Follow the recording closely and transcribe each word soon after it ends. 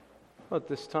At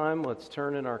this time, let's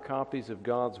turn in our copies of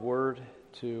God's Word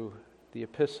to the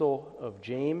Epistle of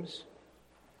James,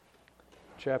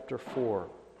 chapter 4.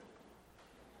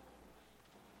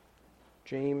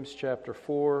 James chapter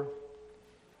 4,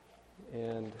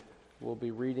 and we'll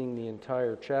be reading the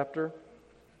entire chapter.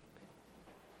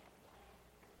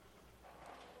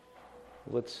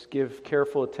 Let's give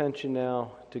careful attention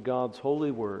now to God's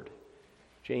holy word.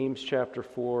 James chapter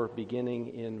 4,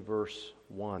 beginning in verse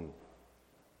 1.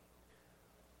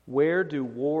 Where do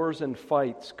wars and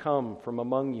fights come from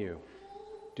among you?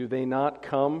 Do they not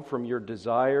come from your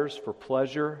desires for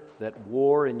pleasure that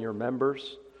war in your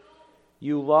members?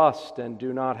 You lust and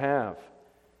do not have.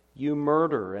 You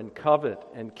murder and covet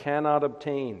and cannot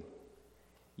obtain.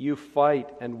 You fight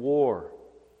and war,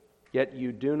 yet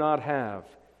you do not have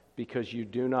because you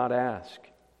do not ask.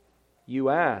 You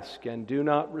ask and do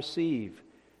not receive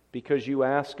because you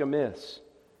ask amiss,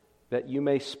 that you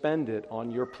may spend it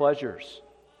on your pleasures.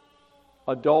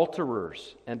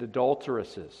 Adulterers and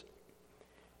adulteresses,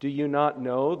 do you not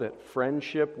know that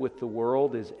friendship with the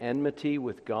world is enmity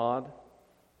with God?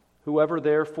 Whoever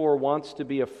therefore wants to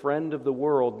be a friend of the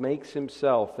world makes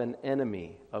himself an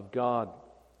enemy of God.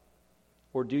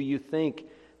 Or do you think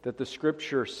that the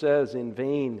Scripture says in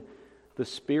vain, the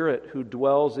Spirit who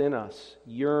dwells in us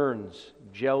yearns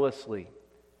jealously,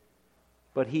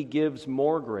 but He gives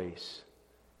more grace?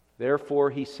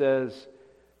 Therefore He says,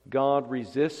 God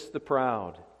resists the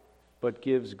proud, but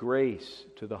gives grace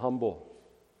to the humble.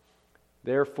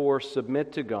 Therefore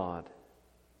submit to God.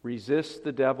 Resist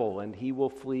the devil, and he will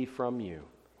flee from you.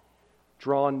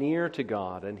 Draw near to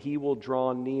God, and He will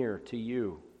draw near to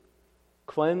you.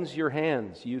 Cleanse your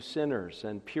hands, you sinners,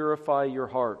 and purify your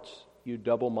hearts, you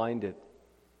double-minded.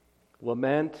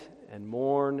 Lament and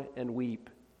mourn and weep.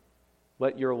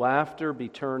 Let your laughter be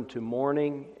turned to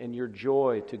mourning, and your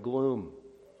joy to gloom.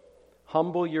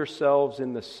 Humble yourselves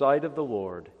in the sight of the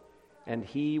Lord, and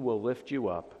He will lift you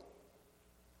up.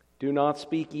 Do not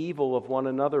speak evil of one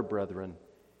another, brethren.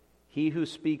 He who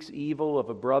speaks evil of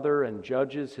a brother and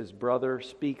judges his brother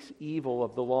speaks evil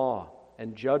of the law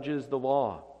and judges the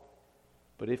law.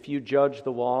 But if you judge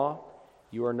the law,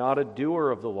 you are not a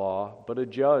doer of the law, but a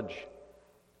judge.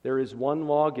 There is one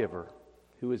lawgiver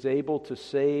who is able to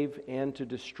save and to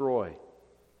destroy.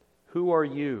 Who are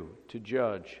you to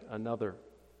judge another?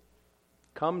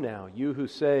 Come now, you who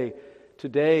say,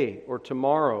 today or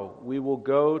tomorrow we will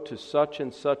go to such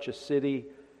and such a city,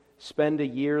 spend a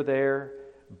year there,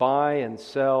 buy and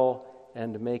sell,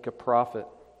 and make a profit.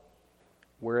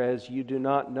 Whereas you do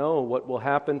not know what will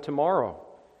happen tomorrow.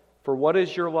 For what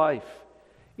is your life?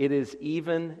 It is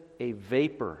even a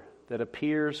vapor that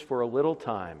appears for a little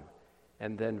time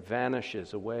and then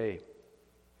vanishes away.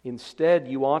 Instead,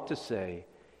 you ought to say,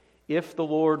 if the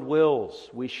Lord wills,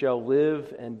 we shall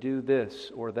live and do this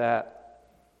or that.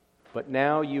 But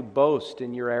now you boast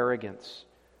in your arrogance.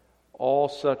 All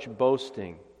such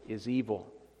boasting is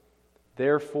evil.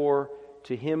 Therefore,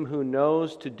 to him who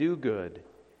knows to do good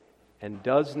and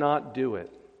does not do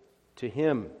it, to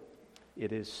him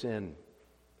it is sin.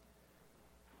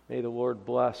 May the Lord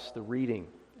bless the reading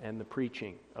and the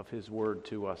preaching of His word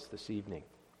to us this evening.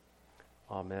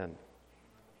 Amen.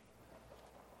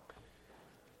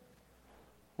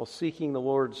 While seeking the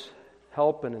Lord's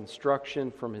help and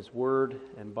instruction from His Word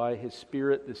and by His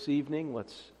Spirit this evening,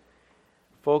 let's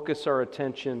focus our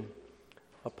attention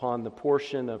upon the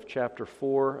portion of chapter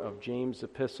 4 of James'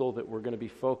 epistle that we're going to be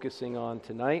focusing on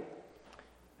tonight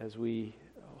as we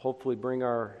hopefully bring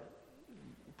our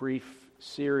brief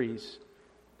series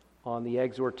on the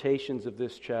exhortations of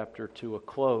this chapter to a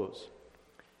close.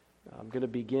 I'm going to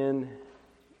begin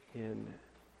in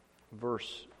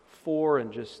verse 4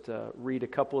 and just read a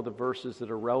couple of the verses that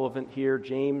are relevant here.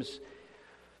 James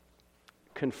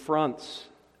confronts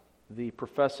the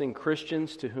professing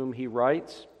Christians to whom he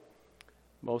writes,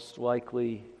 most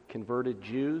likely converted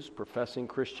Jews, professing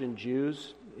Christian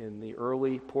Jews in the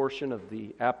early portion of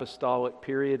the apostolic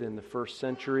period in the first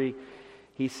century.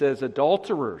 He says,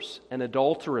 adulterers and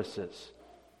adulteresses,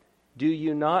 do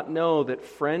you not know that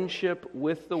friendship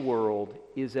with the world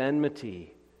is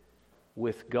enmity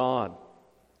with God?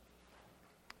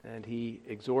 And he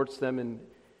exhorts them in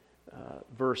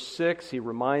verse 6. He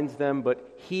reminds them,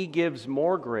 but He gives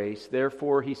more grace.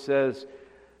 Therefore, he says,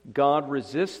 God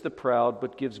resists the proud,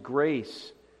 but gives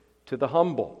grace to the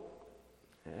humble.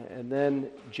 And then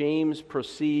James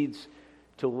proceeds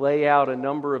to lay out a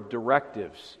number of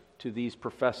directives to these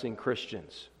professing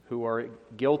Christians who are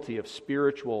guilty of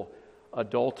spiritual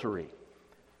adultery,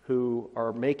 who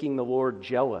are making the Lord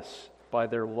jealous by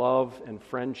their love and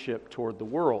friendship toward the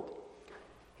world.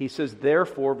 He says,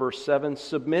 therefore, verse 7,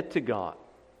 submit to God.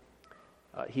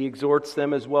 He exhorts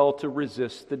them as well to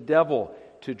resist the devil,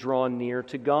 to draw near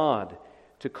to God,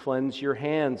 to cleanse your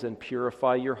hands and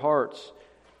purify your hearts,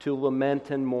 to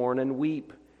lament and mourn and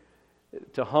weep,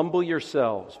 to humble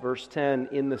yourselves, verse 10,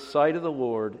 in the sight of the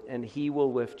Lord, and He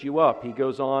will lift you up. He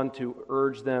goes on to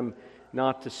urge them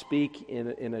not to speak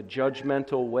in a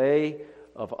judgmental way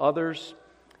of others.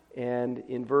 And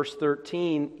in verse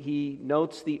 13, he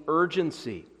notes the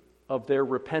urgency of their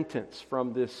repentance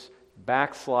from this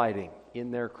backsliding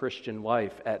in their Christian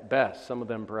life at best. Some of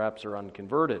them perhaps are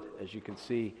unconverted, as you can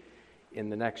see in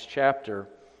the next chapter,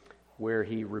 where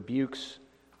he rebukes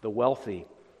the wealthy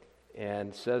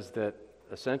and says that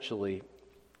essentially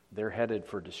they're headed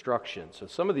for destruction. So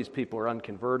some of these people are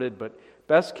unconverted, but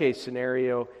best case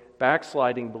scenario,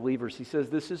 backsliding believers, he says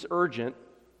this is urgent.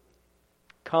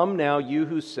 Come now, you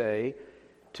who say,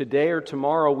 today or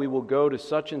tomorrow we will go to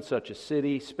such and such a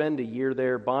city, spend a year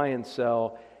there, buy and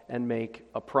sell, and make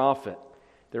a profit.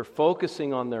 They're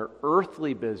focusing on their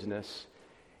earthly business,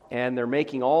 and they're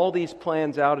making all these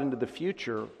plans out into the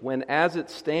future, when as it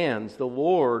stands, the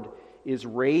Lord is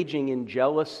raging in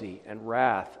jealousy and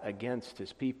wrath against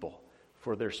His people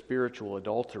for their spiritual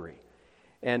adultery.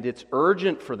 And it's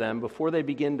urgent for them, before they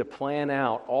begin to plan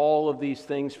out all of these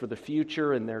things for the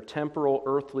future and their temporal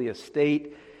earthly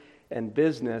estate and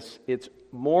business, it's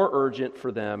more urgent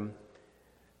for them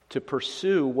to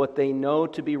pursue what they know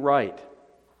to be right,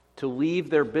 to leave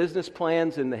their business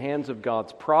plans in the hands of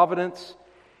God's providence,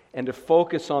 and to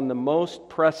focus on the most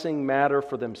pressing matter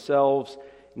for themselves,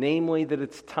 namely that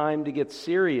it's time to get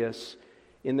serious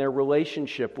in their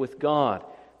relationship with God.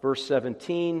 Verse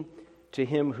 17, to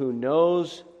him who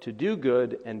knows to do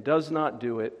good and does not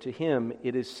do it, to him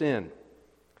it is sin.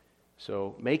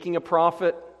 So making a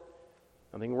profit,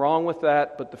 nothing wrong with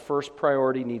that, but the first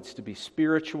priority needs to be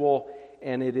spiritual,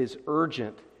 and it is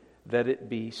urgent that it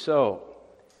be so.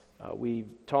 We've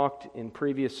talked in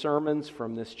previous sermons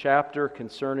from this chapter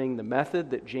concerning the method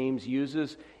that James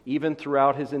uses even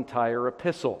throughout his entire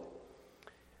epistle,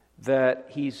 that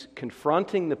he's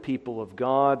confronting the people of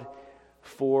God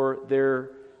for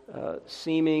their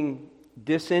seeming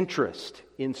disinterest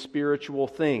in spiritual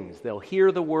things. They'll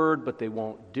hear the word, but they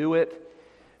won't do it.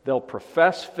 They'll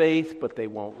profess faith, but they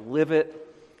won't live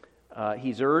it.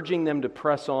 He's urging them to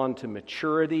press on to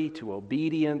maturity, to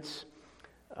obedience.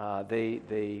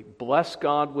 They bless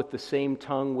God with the same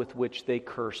tongue with which they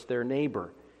curse their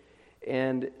neighbor.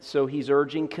 And so he's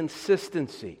urging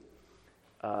consistency.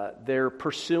 They're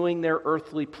pursuing their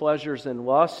earthly pleasures and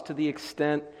lusts to the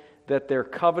extent that their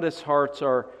covetous hearts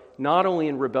are not only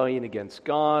in rebellion against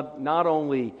God, not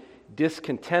only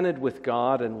discontented with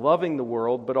God and loving the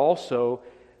world, but also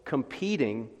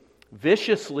competing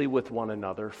viciously with one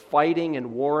another, fighting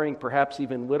and warring, perhaps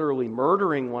even literally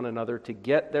murdering one another to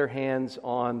get their hands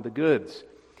on the goods.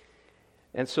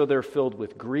 And so they're filled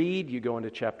with greed. You go into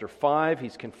chapter 5,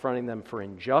 he's confronting them for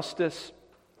injustice.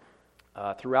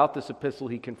 Throughout this epistle,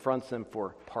 he confronts them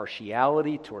for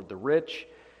partiality toward the rich,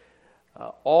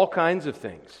 all kinds of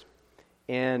things.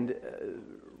 And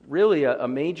really a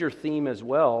major theme as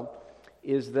well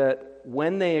is that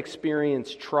when they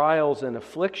experience trials and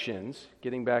afflictions,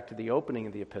 getting back to the opening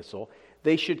of the epistle,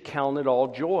 they should count it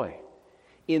all joy.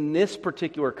 In this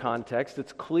particular context,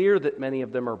 it's clear that many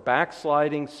of them are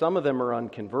backsliding, some of them are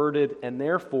unconverted, and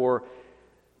therefore,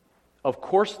 of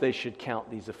course they should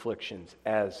count these afflictions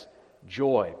as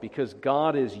joy, because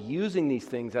God is using these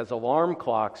things as alarm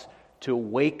clocks to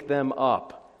wake them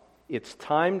up. It's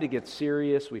time to get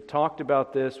serious. We've talked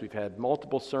about this. We've had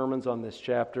multiple sermons on this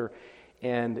chapter.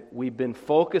 And we've been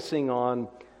focusing on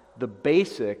the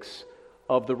basics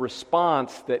of the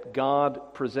response that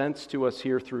God presents to us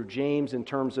here through James in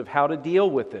terms of how to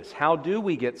deal with this. How do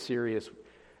we get serious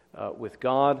with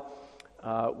God?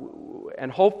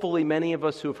 And hopefully many of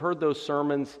us who have heard those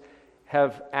sermons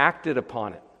have acted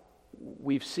upon it.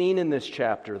 We've seen in this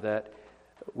chapter that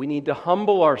we need to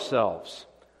humble ourselves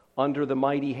under the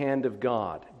mighty hand of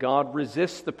God. God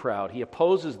resists the proud. He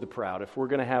opposes the proud. If we're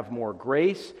going to have more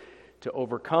grace to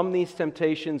overcome these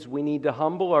temptations, we need to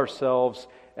humble ourselves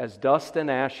as dust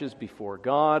and ashes before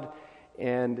God,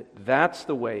 and that's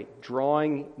the way,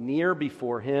 drawing near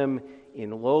before Him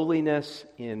in lowliness,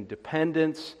 in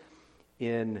dependence,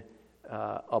 in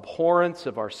abhorrence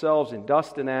of ourselves in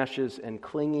dust and ashes, and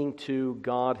clinging to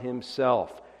God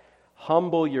Himself.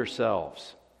 Humble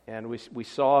yourselves. And we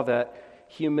saw that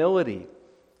humility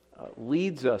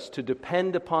leads us to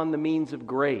depend upon the means of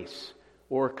grace.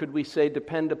 Or could we say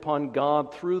depend upon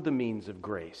God through the means of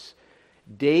grace?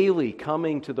 Daily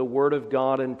coming to the Word of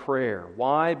God in prayer.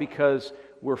 Why? Because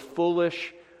we're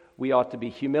foolish. We ought to be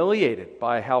humiliated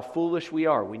by how foolish we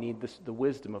are. We need the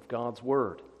wisdom of God's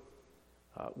Word.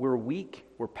 We're weak.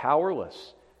 We're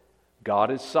powerless.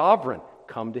 God is sovereign.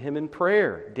 Come to Him in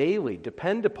prayer daily.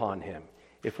 Depend upon Him.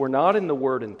 If we're not in the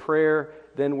Word and prayer,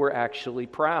 then we're actually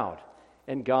proud.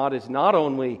 And God is not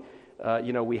only,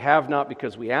 we have not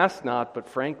because we ask not, but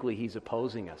frankly, He's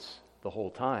opposing us the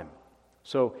whole time.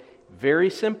 So, very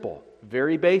simple,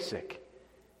 very basic.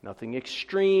 Nothing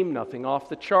extreme, nothing off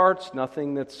the charts,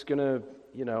 nothing that's going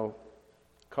to,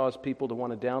 cause people to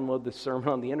want to download this sermon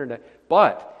on the internet.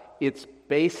 But it's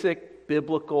basic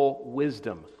biblical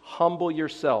wisdom. Humble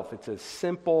yourself. It's as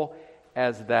simple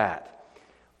as that.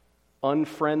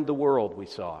 Unfriend the world, we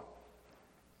saw.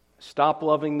 Stop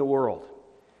loving the world.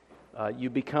 You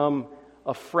become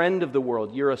a friend of the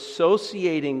world. You're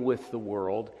associating with the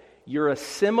world. You're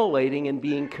assimilating and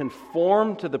being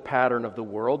conformed to the pattern of the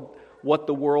world, what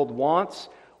the world wants,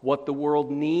 what the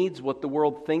world needs, what the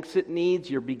world thinks it needs.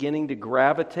 You're beginning to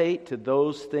gravitate to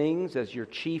those things as your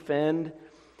chief end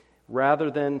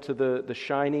rather than to the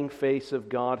shining face of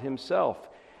God Himself.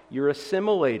 You're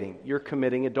assimilating. You're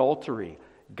committing adultery.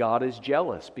 God is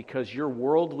jealous because your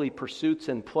worldly pursuits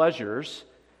and pleasures,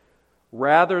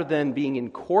 rather than being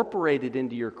incorporated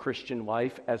into your Christian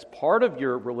life as part of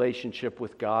your relationship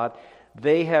with God,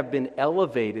 they have been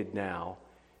elevated now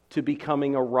to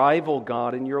becoming a rival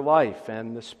God in your life,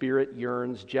 and the Spirit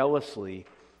yearns jealously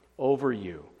over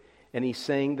you. And He's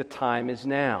saying the time is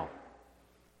now.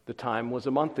 The time was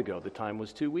a month ago. The time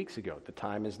was 2 weeks ago. The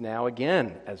time is now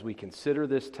again, as we consider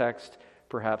this text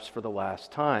perhaps for the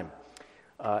last time.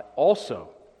 Also,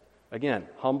 again,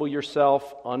 humble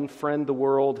yourself, unfriend the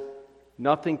world.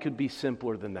 Nothing could be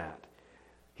simpler than that.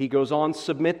 He goes on,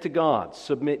 submit to God.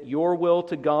 Submit your will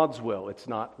to God's will. It's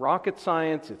not rocket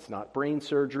science. It's not brain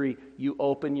surgery. You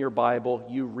open your Bible,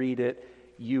 you read it,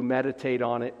 you meditate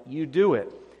on it, you do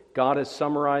it. God has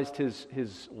summarized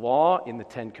His law in the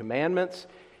Ten Commandments.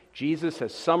 Jesus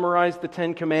has summarized the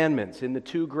Ten Commandments in the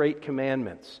two great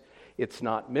commandments. It's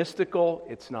not mystical.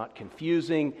 It's not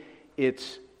confusing.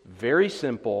 It's very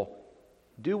simple.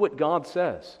 Do what God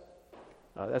says.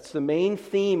 That's the main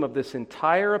theme of this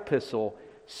entire epistle.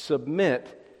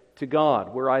 Submit to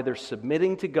God. We're either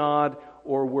submitting to God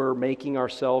or we're making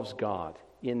ourselves God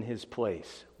in His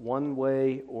place, one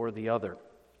way or the other.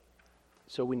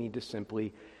 So we need to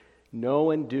simply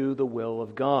know and do the will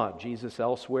of God. Jesus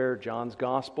elsewhere, John's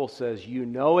Gospel says, you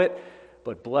know it,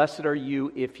 but blessed are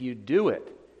you if you do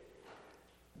it.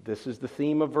 This is the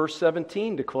theme of verse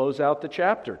 17 to close out the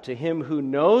chapter. To him who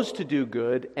knows to do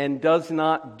good and does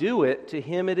not do it, to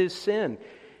him it is sin.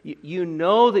 You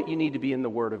know that you need to be in the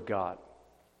Word of God,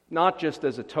 not just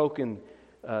as a token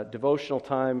devotional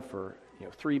time for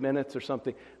 3 minutes or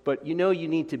something, but you know you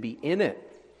need to be in it,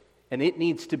 and it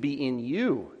needs to be in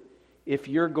you if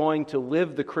you're going to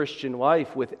live the Christian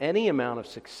life with any amount of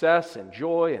success and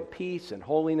joy and peace and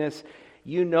holiness.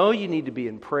 You know you need to be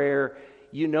in prayer.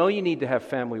 You know you need to have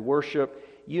family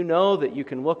worship. You know that you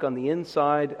can look on the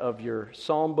inside of your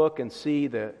psalm book and see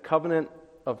the covenant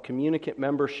of communicant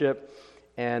membership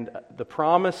and the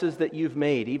promises that you've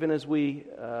made, even as we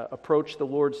approach the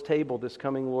Lord's table this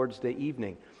coming Lord's Day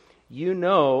evening. You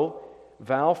know,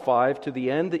 vow 5, to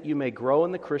the end that you may grow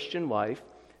in the Christian life,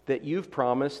 that you've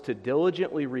promised to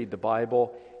diligently read the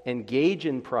Bible, engage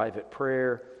in private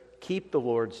prayer, keep the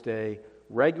Lord's Day,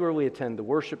 regularly attend the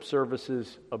worship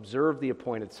services, observe the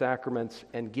appointed sacraments,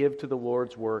 and give to the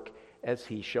Lord's work as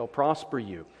He shall prosper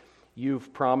you.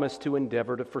 You've promised to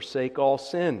endeavor to forsake all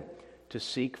sin, to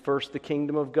seek first the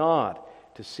kingdom of God,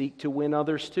 to seek to win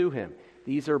others to Him.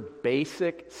 These are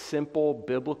basic, simple,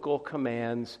 biblical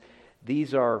commands.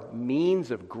 These are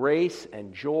means of grace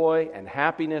and joy and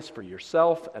happiness for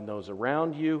yourself and those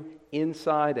around you,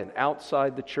 inside and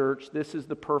outside the church. This is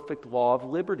the perfect law of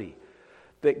liberty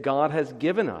that God has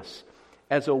given us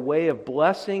as a way of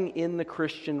blessing in the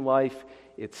Christian life.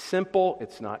 It's simple,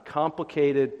 it's not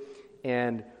complicated,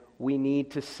 and we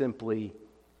need to simply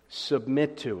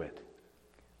submit to it.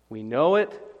 We know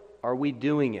it. Are we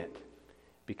doing it?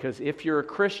 Because if you're a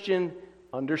Christian,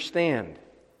 understand,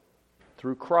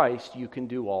 through Christ you can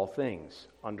do all things.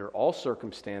 Under all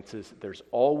circumstances, there's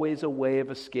always a way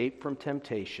of escape from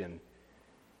temptation.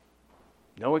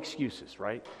 No excuses,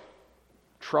 right?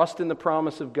 Trust in the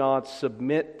promise of God,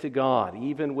 submit to God,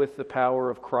 even with the power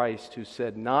of Christ who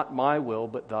said, not my will,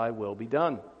 but thy will be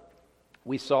done.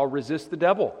 We saw resist the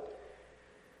devil.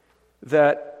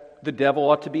 That the devil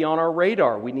ought to be on our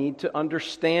radar. We need to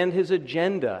understand his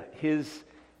agenda, his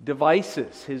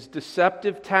devices, his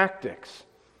deceptive tactics.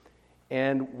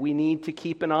 And we need to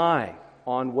keep an eye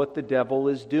on what the devil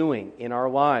is doing in our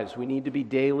lives. We need to be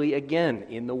daily, again,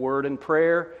 in the Word and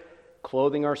prayer,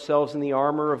 clothing ourselves in the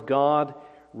armor of God,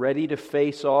 ready to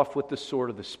face off with the sword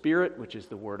of the Spirit, which is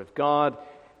the Word of God,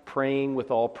 praying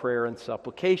with all prayer and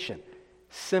supplication.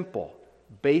 Simple,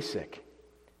 basic.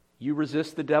 You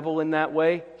resist the devil in that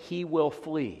way, he will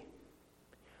flee.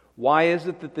 Why is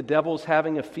it that the devil's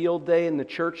having a field day in the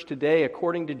church today?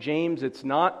 According to James, it's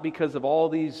not because of all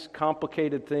these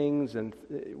complicated things, and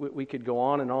we could go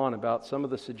on and on about some of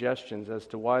the suggestions as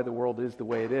to why the world is the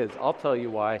way it is. I'll tell you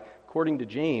why. According to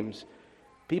James,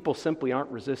 people simply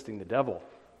aren't resisting the devil.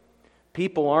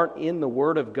 People aren't in the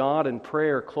Word of God and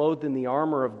prayer, clothed in the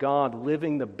armor of God,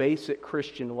 living the basic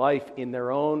Christian life in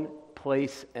their own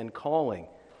place and calling.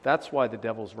 That's why the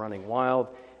devil's running wild,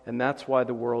 and that's why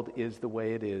the world is the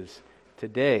way it is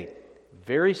today.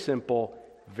 Very simple,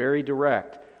 very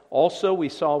direct. Also, we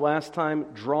saw last time,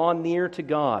 draw near to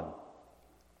God.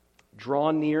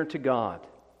 Draw near to God.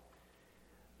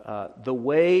 The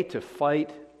way to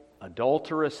fight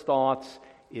adulterous thoughts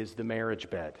is the marriage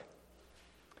bed.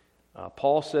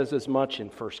 Paul says as much in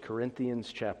 1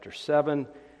 Corinthians chapter 7.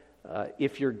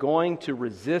 If you're going to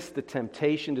resist the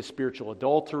temptation to spiritual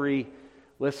adultery,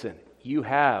 listen, you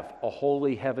have a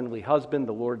holy heavenly husband,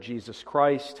 the Lord Jesus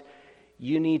Christ.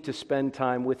 You need to spend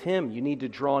time with Him. You need to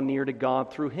draw near to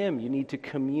God through Him. You need to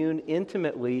commune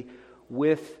intimately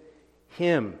with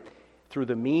Him through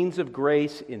the means of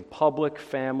grace in public,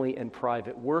 family, and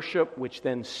private worship, which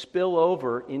then spill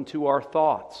over into our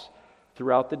thoughts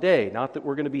throughout the day. Not that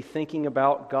we're going to be thinking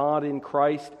about God in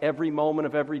Christ every moment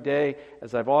of every day.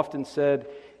 As I've often said,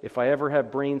 if I ever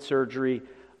have brain surgery,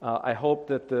 I hope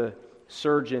that the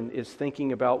surgeon is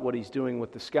thinking about what he's doing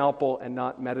with the scalpel and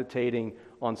not meditating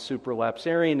on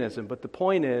supralapsarianism. But the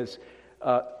point is,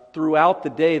 throughout the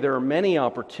day, there are many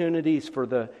opportunities for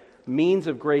the means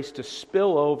of grace to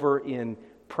spill over in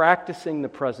practicing the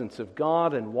presence of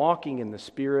God and walking in the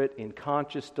Spirit in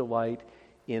conscious delight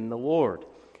in the Lord.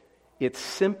 It's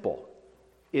simple.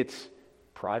 It's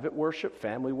private worship,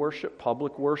 family worship,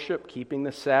 public worship, keeping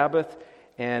the Sabbath,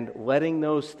 and letting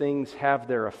those things have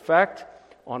their effect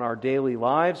on our daily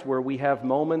lives, where we have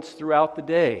moments throughout the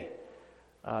day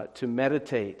to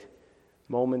meditate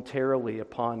momentarily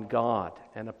upon God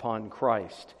and upon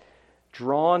Christ.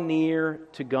 Draw near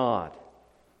to God,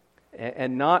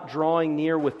 and not drawing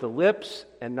near with the lips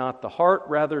and not the heart,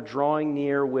 rather drawing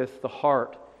near with the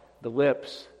heart, the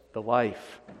lips, the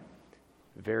life.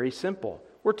 Very simple.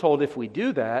 We're told if we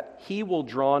do that, He will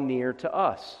draw near to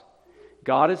us.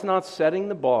 God is not setting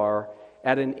the bar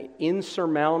at an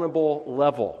insurmountable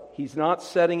level. He's not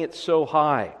setting it so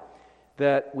high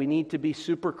that we need to be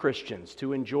super Christians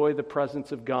to enjoy the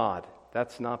presence of God.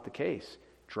 That's not the case.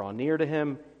 Draw near to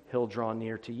Him, He'll draw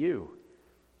near to you.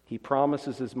 He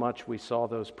promises as much. We saw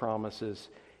those promises,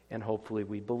 and hopefully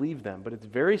we believe them. But it's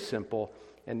very simple.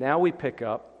 And now we pick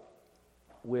up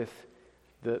with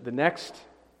the next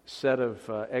set of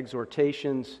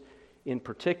exhortations, in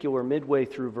particular midway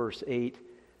through verse 8.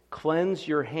 Cleanse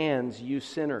your hands, you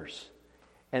sinners,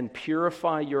 and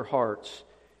purify your hearts,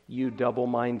 you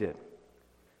double-minded.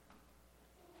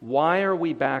 Why are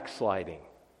we backsliding?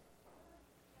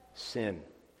 Sin.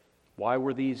 Why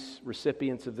were these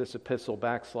recipients of this epistle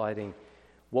backsliding?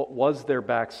 What was their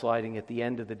backsliding at the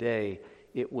end of the day?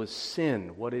 It was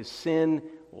sin. What is sin?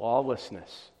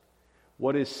 Lawlessness.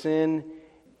 What is sin?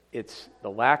 It's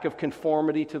the lack of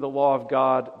conformity to the law of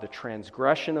God, the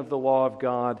transgression of the law of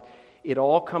God. It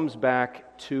all comes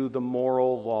back to the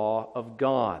moral law of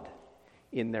God.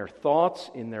 In their thoughts,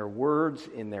 in their words,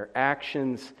 in their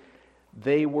actions,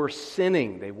 they were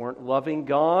sinning. They weren't loving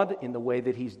God in the way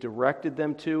that He's directed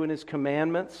them to in His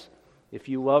commandments. If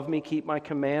you love me, keep my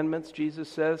commandments, Jesus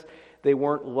says. They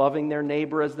weren't loving their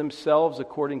neighbor as themselves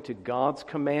according to God's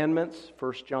commandments.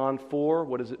 1 John 4,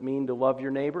 what does it mean to love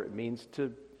your neighbor? It means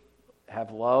to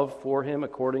have love for him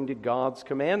according to God's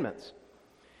commandments.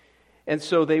 And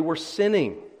so they were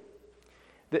sinning.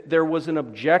 There was an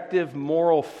objective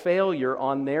moral failure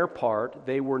on their part.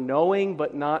 They were knowing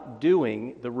but not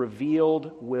doing the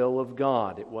revealed will of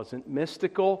God. It wasn't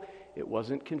mystical, it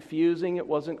wasn't confusing, it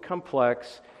wasn't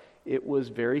complex. It was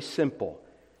very simple.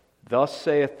 Thus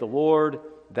saith the Lord,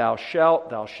 thou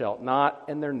shalt not,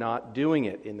 and they're not doing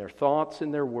it in their thoughts,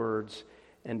 in their words,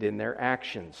 and in their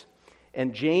actions.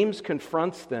 And James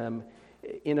confronts them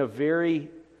in a very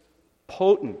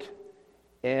potent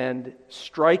and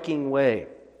striking way.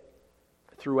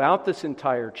 Throughout this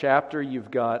entire chapter, you've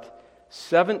got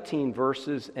 17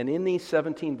 verses, and in these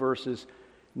 17 verses,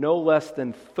 no less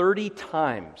than 30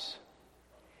 times,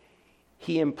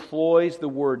 he employs the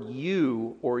word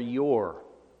you or your.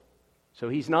 So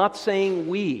he's not saying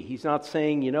we. He's not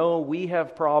saying, we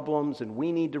have problems and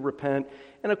we need to repent.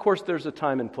 And of course, there's a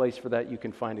time and place for that. You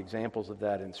can find examples of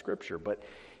that in Scripture. But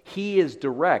He is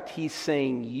direct. He's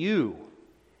saying you,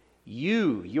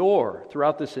 your.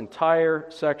 Throughout this entire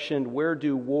section, where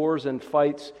do wars and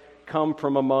fights come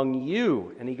from among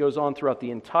you? And he goes on throughout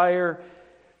the entire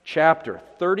chapter,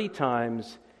 30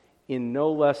 times in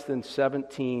no less than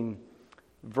 17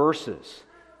 verses.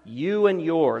 You and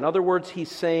your. In other words,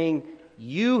 he's saying,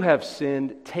 you have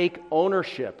sinned. Take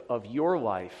ownership of your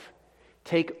life.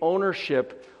 Take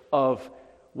ownership of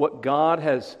what God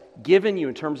has given you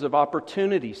in terms of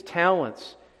opportunities,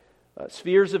 talents,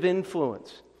 spheres of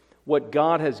influence. What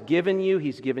God has given you,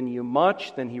 He's given you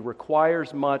much, then He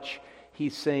requires much.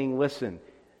 He's saying, listen,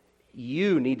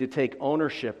 you need to take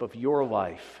ownership of your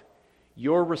life,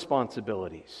 your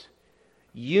responsibilities.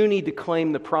 You need to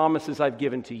claim the promises I've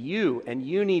given to you, and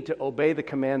you need to obey the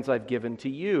commands I've given to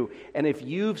you. And if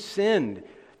you've sinned,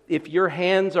 if your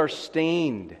hands are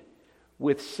stained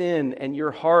with sin and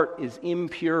your heart is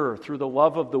impure through the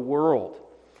love of the world,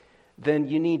 then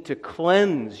you need to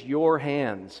cleanse your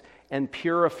hands and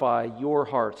purify your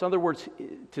hearts. In other words,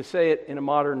 to say it in a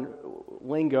modern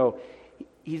lingo,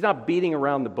 he's not beating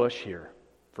around the bush here,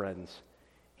 friends.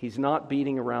 He's not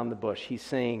beating around the bush. He's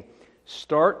saying,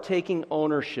 start taking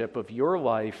ownership of your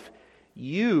life.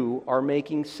 You are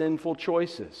making sinful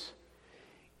choices.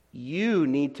 You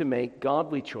need to make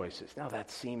godly choices. Now that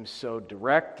seems so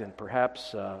direct and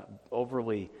perhaps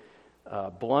overly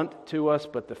blunt to us,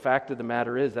 but the fact of the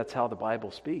matter is that's how the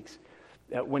Bible speaks.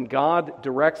 When God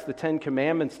directs the Ten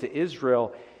Commandments to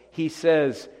Israel, He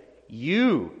says,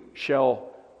 you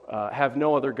shall have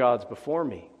no other gods before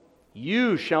me.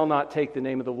 You shall not take the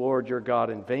name of the Lord your God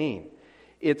in vain.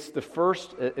 It's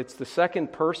the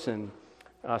second person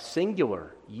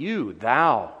singular. You,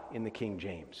 thou in the King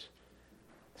James.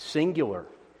 Singular.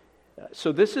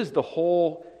 So this is the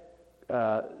whole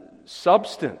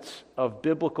substance of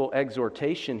biblical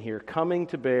exhortation here coming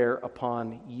to bear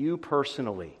upon you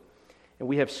personally. And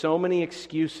we have so many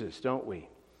excuses, don't we?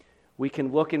 We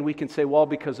can look and we can say, well,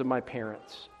 because of my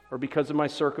parents, or because of my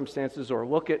circumstances, or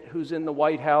look at who's in the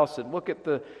White House, and look at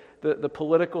the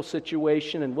political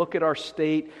situation, and look at our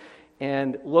state,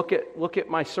 and look at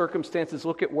my circumstances,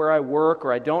 look at where I work,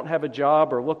 or I don't have a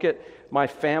job, or look at my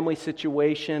family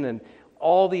situation, and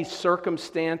all these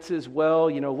circumstances. Well,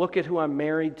 look at who I'm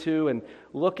married to, and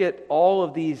look at all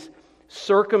of these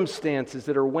circumstances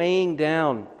that are weighing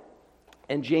down.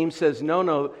 And James says,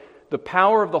 no, the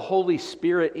power of the Holy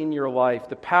Spirit in your life,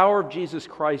 the power of Jesus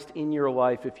Christ in your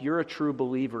life, if you're a true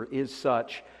believer, is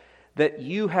such that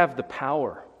you have the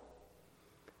power.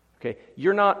 Okay,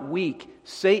 you're not weak.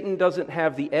 Satan doesn't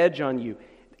have the edge on you.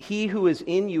 He who is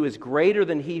in you is greater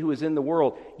than he who is in the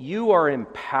world. You are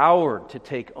empowered to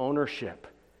take ownership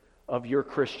of your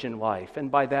Christian life. And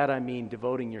by that I mean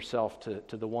devoting yourself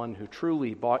to the one who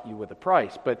truly bought you with a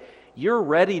price. But you're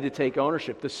ready to take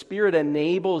ownership. The Spirit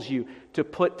enables you to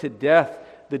put to death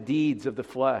the deeds of the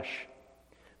flesh.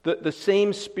 The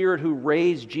same Spirit who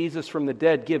raised Jesus from the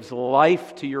dead gives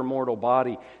life to your mortal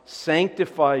body,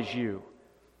 sanctifies you,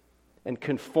 and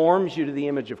conforms you to the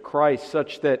image of Christ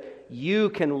such that you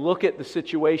can look at the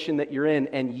situation that you're in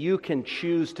and you can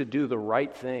choose to do the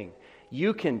right thing.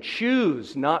 You can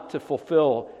choose not to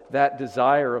fulfill that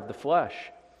desire of the flesh.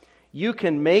 You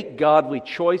can make godly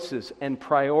choices and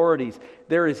priorities.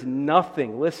 There is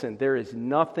nothing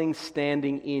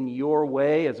standing in your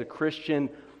way as a Christian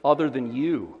other than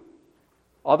you.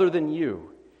 Other than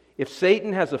you. If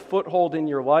Satan has a foothold in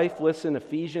your life, listen,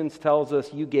 Ephesians tells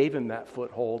us you gave him that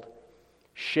foothold.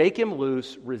 Shake him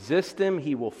loose, resist him,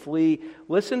 he will flee.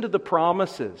 Listen to the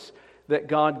promises that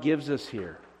God gives us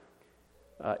here.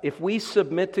 If we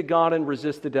submit to God and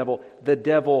resist the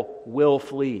devil will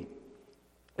flee.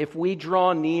 If we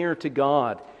draw near to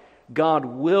God, God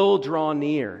will draw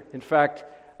near. In fact,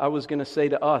 I was going to say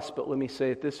to us, but let me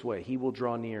say it this way. He will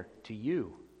draw near to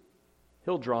you.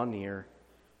 He'll draw near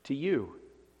to you.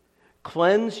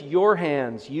 Cleanse your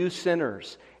hands, you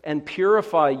sinners, and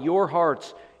purify your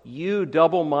hearts, you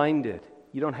double-minded.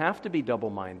 You don't have to be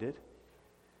double-minded.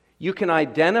 You can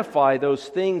identify those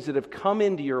things that have come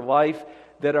into your life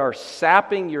that are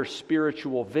sapping your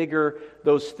spiritual vigor,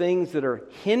 those things that are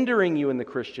hindering you in the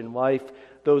Christian life,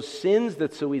 those sins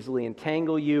that so easily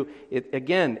entangle you.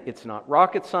 It's not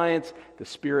rocket science. The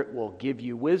Spirit will give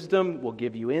you wisdom, will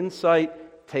give you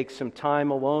insight. Take some time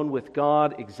alone with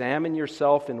God. Examine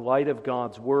yourself in light of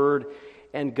God's Word.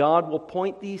 And God will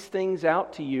point these things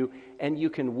out to you, and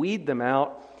you can weed them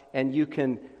out, and you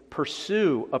can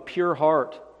pursue a pure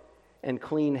heart and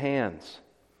clean hands.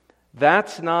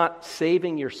 That's not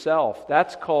saving yourself.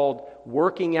 That's called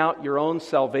working out your own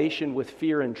salvation with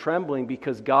fear and trembling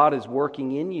because God is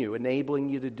working in you, enabling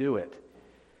you to do it.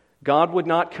 God would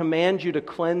not command you to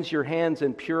cleanse your hands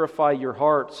and purify your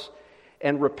hearts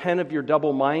and repent of your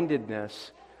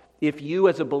double-mindedness if you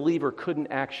as a believer couldn't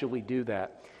actually do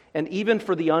that. And even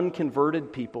for the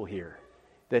unconverted people here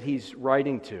that he's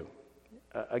writing to,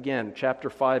 again, chapter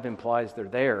 5 implies they're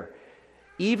there.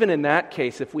 Even in that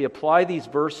case, if we apply these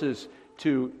verses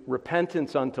to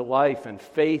repentance unto life and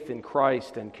faith in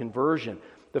Christ and conversion,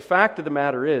 the fact of the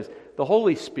matter is the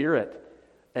Holy Spirit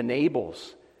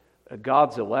enables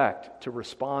God's elect to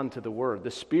respond to the Word.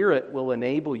 The Spirit will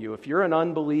enable you. If you're an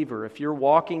unbeliever, if you're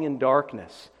walking in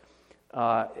darkness,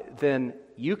 then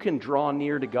you can draw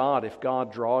near to God if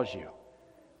God draws you.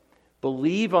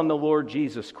 Believe on the Lord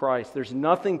Jesus Christ. There's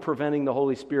nothing preventing the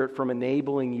Holy Spirit from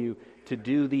enabling you to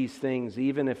do these things,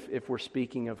 even if we're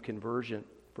speaking of conversion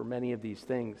for many of these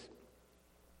things.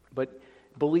 But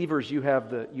believers, you have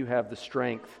the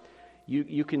strength.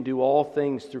 You can do all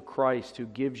things through Christ who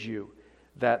gives you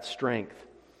that strength.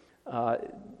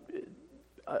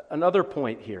 Another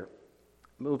point here,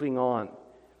 moving on.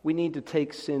 We need to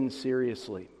take sin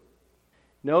seriously.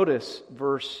 Notice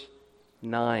verse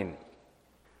 9.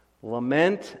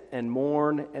 Lament and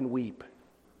mourn and weep.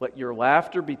 Let your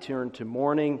laughter be turned to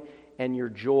mourning and your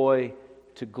joy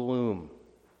to gloom.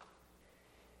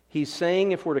 He's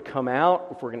saying if we're to come out,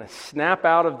 if we're going to snap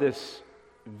out of this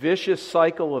vicious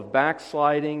cycle of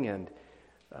backsliding and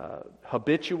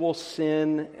habitual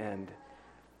sin and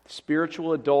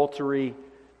spiritual adultery,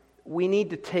 we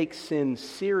need to take sin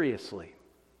seriously.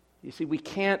 You see, we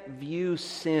can't view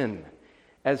sin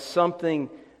as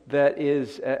something that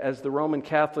is, as the Roman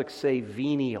Catholics say,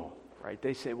 venial, right?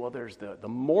 They say, well, there's the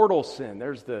mortal sin,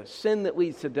 there's the sin that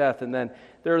leads to death, and then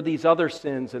there are these other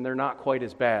sins, and they're not quite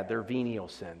as bad. They're venial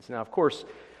sins. Now, of course,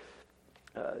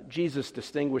 Jesus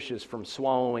distinguishes from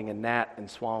swallowing a gnat and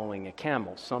swallowing a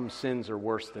camel. Some sins are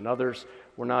worse than others.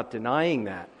 We're not denying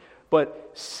that.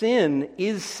 But sin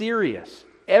is serious.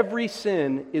 Every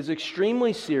sin is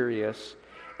extremely serious.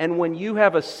 And when you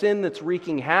have a sin that's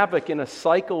wreaking havoc in a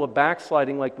cycle of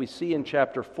backsliding like we see in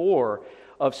chapter 4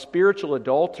 of spiritual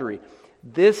adultery,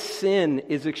 this sin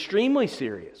is extremely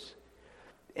serious.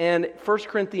 And 1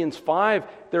 Corinthians 5,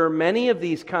 there are many of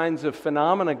these kinds of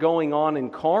phenomena going on in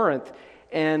Corinth,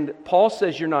 and Paul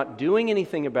says you're not doing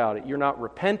anything about it. You're not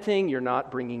repenting. You're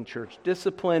not bringing church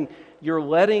discipline. You're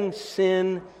letting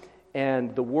sin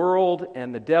and the world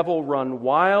and the devil run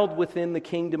wild within the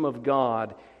kingdom of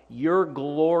God. Your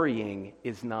glorying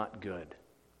is not good.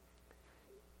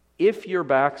 If you're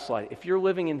backsliding, if you're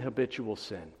living in habitual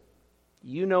sin,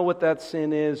 you know what that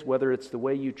sin is, whether it's the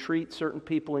way you treat certain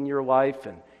people in your life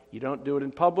and you don't do it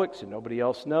in public so nobody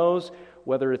else knows,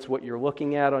 whether it's what you're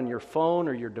looking at on your phone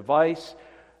or your device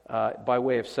by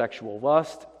way of sexual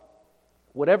lust,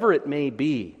 whatever it may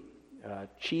be,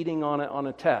 cheating on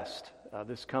a test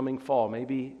this coming fall,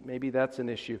 maybe that's an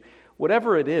issue.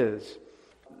 Whatever it is,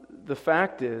 the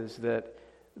fact is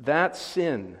that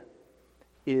sin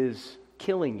is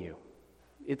killing you.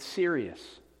 It's serious.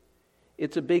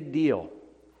 It's a big deal.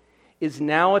 Is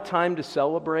now a time to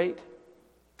celebrate?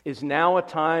 Is now a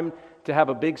time to have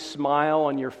a big smile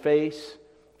on your face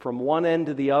from one end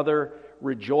to the other,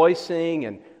 rejoicing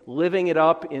and living it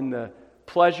up in the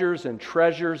pleasures and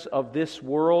treasures of this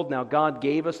world? Now, God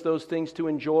gave us those things to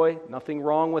enjoy. Nothing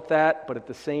wrong with that. But at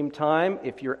the same time,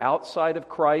 if you're outside of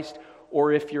Christ,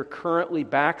 or if you're currently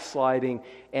backsliding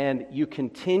and you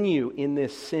continue in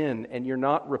this sin and you're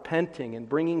not repenting and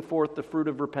bringing forth the fruit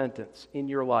of repentance in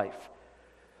your life,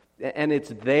 and it's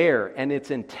there and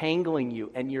it's entangling you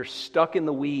and you're stuck in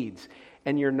the weeds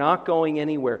and you're not going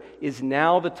anywhere, is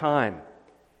now the time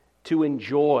to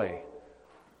enjoy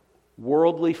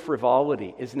worldly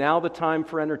frivolity? Is now the time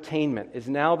for entertainment? Is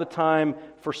now the time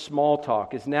for small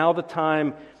talk? Is now the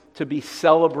time to be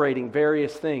celebrating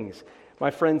various things? My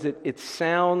friends, it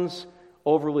sounds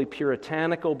overly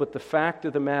puritanical, but the fact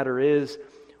of the matter is,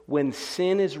 when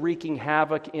sin is wreaking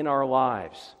havoc in our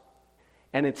lives,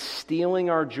 and it's stealing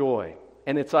our joy,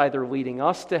 and it's either leading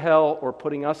us to hell or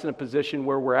putting us in a position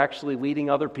where we're actually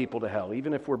leading other people to hell,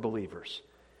 even if we're believers,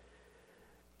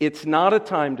 it's not a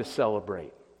time to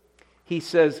celebrate. He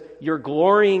says, your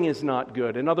glorying is not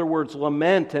good. In other words,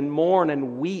 lament and mourn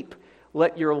and weep.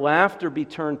 Let your laughter be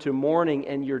turned to mourning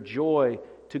and your joy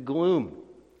to gloom.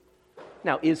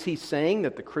 Now, is he saying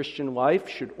that the Christian life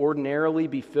should ordinarily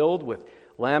be filled with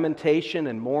lamentation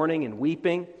and mourning and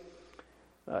weeping?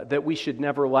 That we should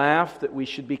never laugh, that we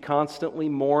should be constantly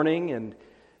mourning, and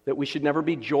that we should never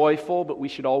be joyful, but we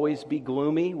should always be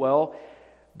gloomy? Well,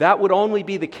 that would only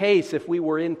be the case if we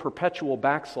were in perpetual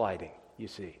backsliding, you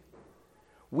see.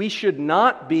 We should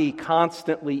not be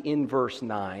constantly in verse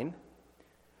 9.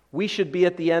 We should be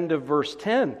at the end of verse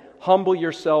 10. Humble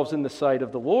yourselves in the sight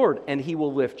of the Lord, and He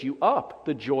will lift you up.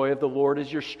 The joy of the Lord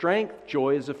is your strength.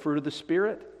 Joy is a fruit of the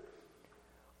Spirit.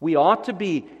 We ought to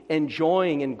be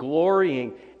enjoying and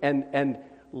glorying and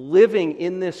living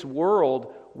in this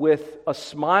world with a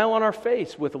smile on our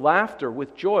face, with laughter,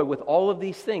 with joy, with all of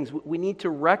these things. We need to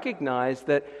recognize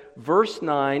that verse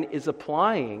 9 is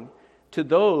applying to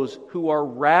those who are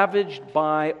ravaged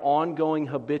by ongoing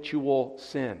habitual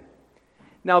sin.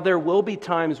 Now, there will be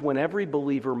times when every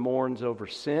believer mourns over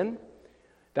sin.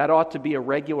 That ought to be a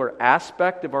regular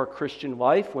aspect of our Christian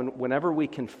life. Whenever we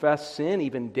confess sin,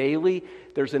 even daily,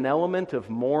 there's an element of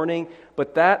mourning.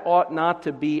 But that ought not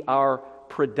to be our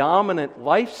predominant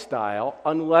lifestyle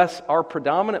unless our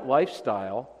predominant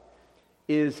lifestyle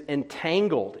is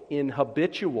entangled in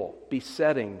habitual,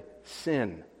 besetting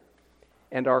sin.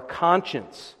 And our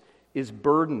conscience is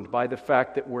burdened by the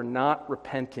fact that we're not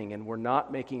repenting and we're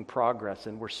not making progress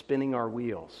and we're spinning our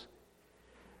wheels.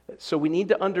 So we need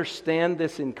to understand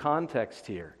this in context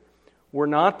here. We're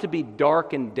not to be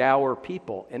dark and dour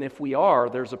people, and if we are,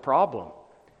 there's a problem.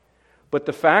 But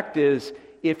the fact is,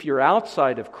 if you're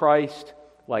outside of Christ,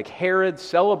 like Herod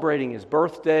celebrating his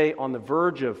birthday on the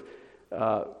verge of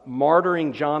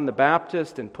martyring John the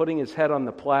Baptist and putting his head on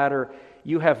the platter,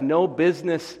 you have no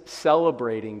business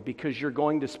celebrating because you're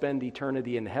going to spend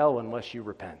eternity in hell unless you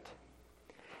repent.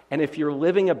 And if you're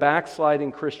living a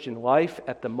backsliding Christian life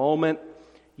at the moment,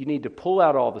 you need to pull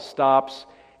out all the stops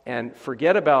and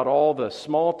forget about all the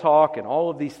small talk and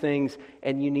all of these things,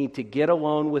 and you need to get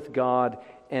alone with God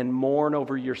and mourn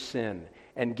over your sin.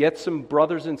 And get some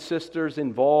brothers and sisters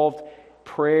involved,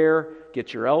 prayer,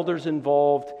 get your elders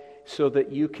involved, so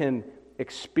that you can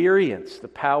experience the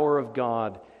power of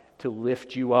God to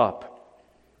lift you up.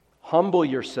 Humble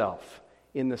yourself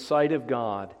in the sight of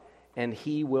God, and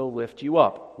He will lift you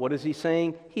up. What is He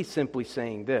saying? He's simply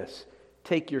saying this: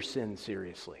 take your sin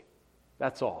seriously.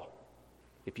 That's all.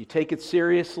 If you take it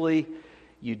seriously,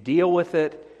 you deal with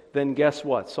it, then guess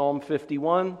what? Psalm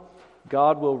 51,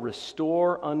 God will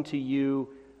restore unto you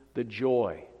the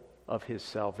joy of His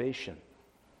salvation.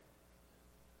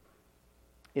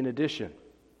 In addition,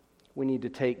 we need to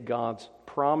take God's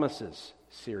promises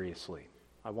seriously.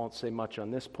 I won't say much on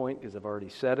this point because I've already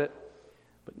said it,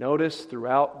 but notice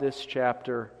throughout this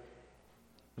chapter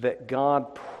that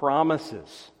God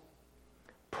promises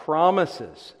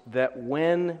that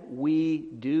when we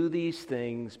do these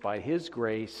things by His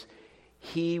grace,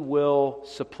 He will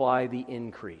supply the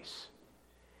increase.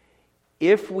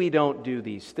 If we don't do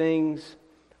these things,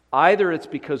 either it's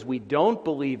because we don't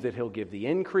believe that He'll give the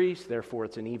increase, therefore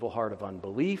it's an evil heart of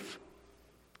unbelief,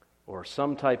 or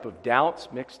some type of doubts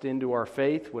mixed into our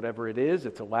faith, whatever it is,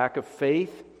 it's a lack of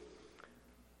faith,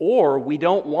 or we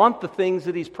don't want the things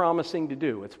that He's promising to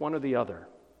do. It's one or the other.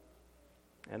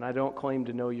 And I don't claim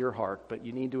to know your heart, but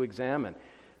you need to examine.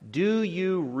 Do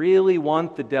you really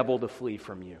want the devil to flee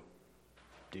from you?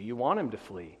 Do you want him to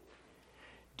flee?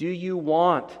 Do you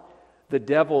want the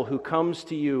devil who comes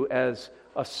to you as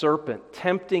a serpent,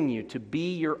 tempting you to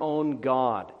be your own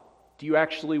God? Do you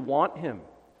actually want him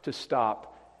to stop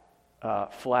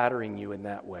flattering you in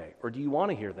that way? Or do you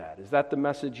want to hear that? Is that the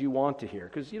message you want to hear?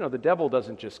 Because, the devil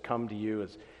doesn't just come to you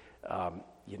as,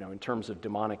 in terms of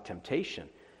demonic temptation.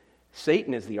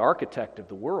 Satan is the architect of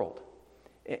the world.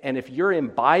 And if you're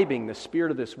imbibing the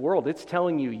spirit of this world, it's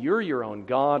telling you you're your own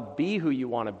God, be who you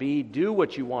want to be, do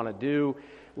what you want to do,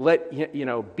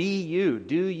 be you,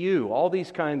 do you, all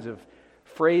these kinds of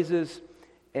phrases.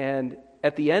 And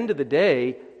at the end of the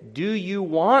day, do you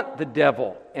want the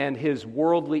devil and his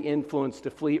worldly influence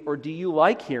to flee, or do you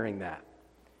like hearing that?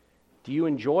 Do you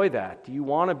enjoy that? Do you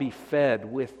want to be fed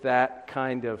with that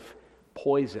kind of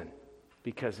poison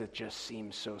because it just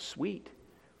seems so sweet?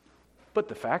 But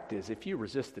the fact is, if you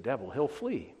resist the devil, he'll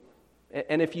flee.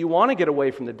 And if you want to get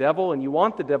away from the devil and you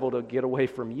want the devil to get away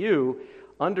from you,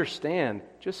 understand,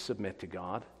 just submit to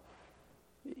God.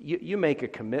 You make a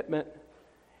commitment.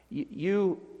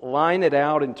 You line it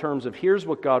out in terms of, here's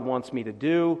what God wants me to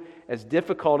do. As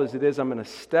difficult as it is, I'm going to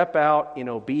step out in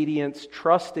obedience,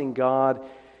 trusting God.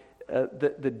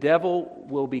 The devil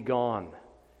will be gone.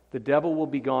 The devil will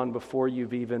be gone before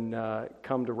you've even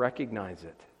come to recognize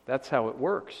it. That's how it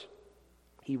works.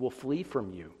 He will flee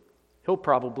from you. He'll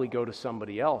probably go to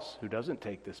somebody else who doesn't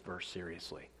take this verse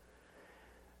seriously.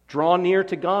 Draw near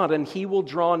to God, and He will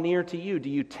draw near to you. Do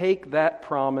you take that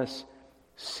promise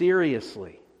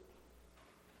seriously?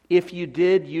 If you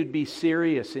did, you'd be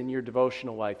serious in your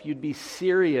devotional life. You'd be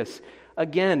serious,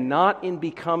 again, not in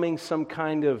becoming some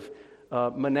kind of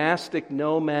monastic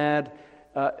nomad.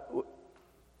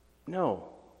 No,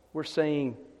 we're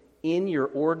saying in your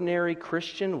ordinary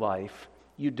Christian life,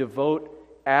 you devote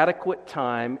adequate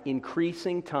time,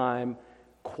 increasing time,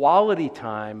 quality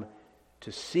time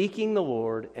to seeking the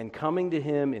Lord and coming to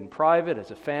Him in private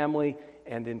as a family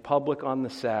and in public on the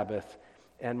Sabbath.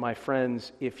 And my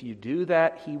friends, if you do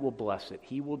that, He will bless it.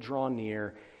 He will draw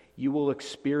near. You will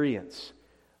experience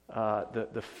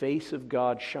the face of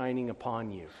God shining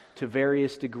upon you to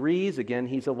various degrees. Again,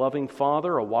 He's a loving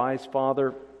Father, a wise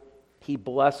Father. He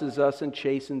blesses us and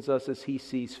chastens us as He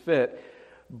sees fit.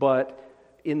 But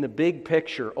in the big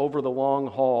picture, over the long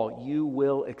haul, you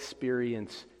will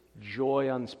experience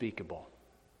joy unspeakable.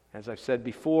 As I've said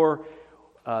before,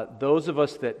 those of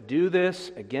us that do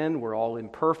this, again, we're all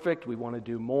imperfect. We want to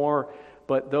do more.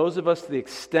 But those of us, to the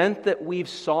extent that we've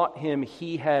sought Him,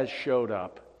 He has showed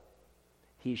up.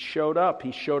 He's showed up.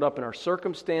 He's showed up in our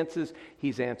circumstances.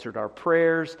 He's answered our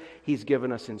prayers. He's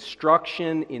given us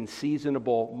instruction in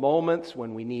seasonable moments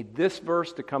when we need this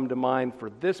verse to come to mind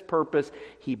for this purpose.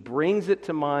 He brings it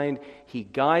to mind. He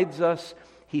guides us.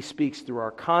 He speaks through our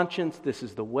conscience. This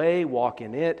is the way. Walk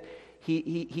in it.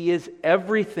 He is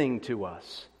everything to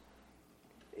us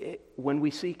when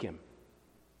we seek Him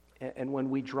and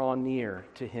when we draw near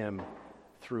to Him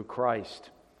through Christ.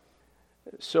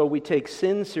 So we take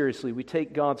sin seriously. We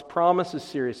take God's promises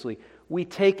seriously. We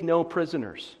take no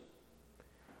prisoners.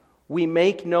 We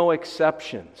make no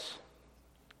exceptions.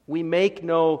 We make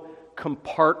no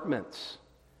compartments.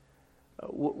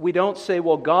 We don't say,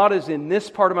 well, God is in this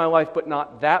part of my life, but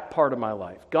not that part of my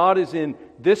life. God is in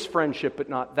this friendship, but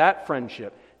not that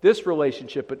friendship. This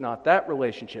relationship, but not that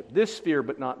relationship. This sphere,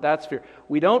 but not that sphere.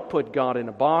 We don't put God in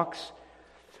a box.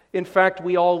 In fact,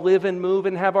 we all live and move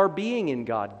and have our being in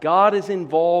God. God is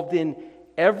involved in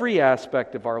every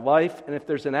aspect of our life. And if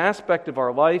there's an aspect of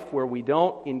our life where we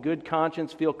don't, in good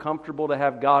conscience, feel comfortable to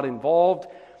have God involved,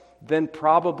 then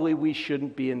probably we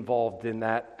shouldn't be involved in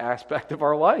that aspect of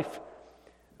our life.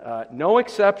 No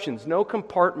exceptions, no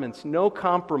compartments, no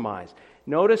compromise.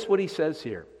 Notice what he says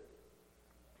here.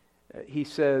 He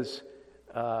says,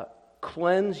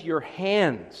 cleanse your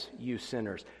hands, you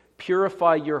sinners.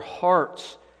 Purify your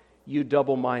hearts, you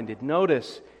double-minded.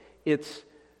 Notice, it's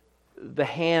the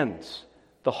hands,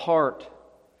 the heart,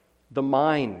 the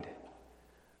mind,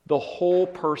 the whole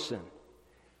person.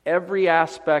 Every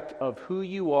aspect of who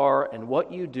you are and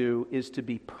what you do is to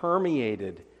be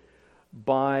permeated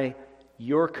by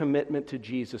your commitment to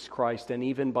Jesus Christ and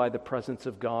even by the presence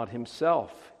of God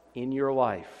Himself in your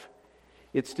life.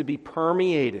 It's to be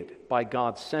permeated by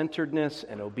God's centeredness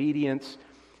and obedience,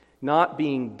 not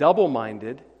being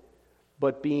double-minded,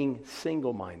 but being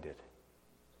single-minded.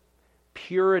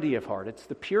 Purity of heart. It's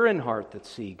the pure in heart that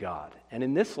see God. And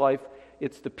in this life,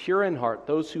 it's the pure in heart,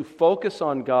 those who focus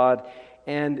on God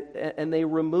and they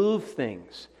remove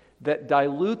things that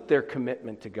dilute their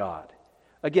commitment to God.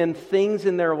 Again, things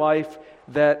in their life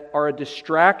that are a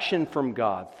distraction from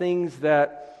God, things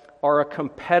that are a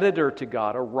competitor to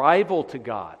God, a rival to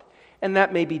God. And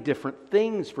that may be different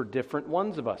things for different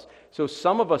ones of us. So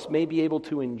some of us may be able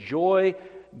to enjoy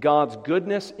God's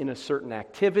goodness in a certain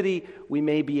activity. We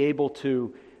may be able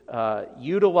to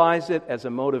utilize it as a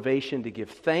motivation to give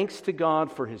thanks to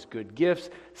God for His good gifts.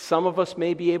 Some of us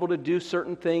may be able to do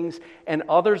certain things, and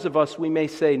others of us, we may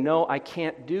say, no, I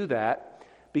can't do that,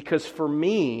 because for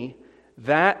me,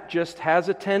 that just has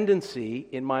a tendency,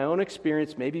 in my own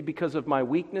experience, maybe because of my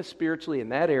weakness spiritually in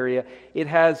that area, it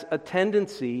has a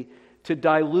tendency to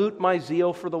dilute my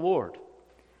zeal for the Lord.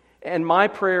 And my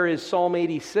prayer is Psalm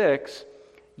 86,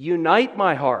 unite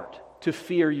my heart to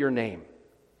fear your name.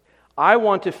 I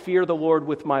want to fear the Lord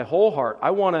with my whole heart.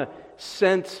 I want to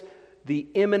sense the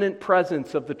imminent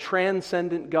presence of the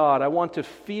transcendent God. I want to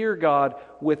fear God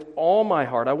with all my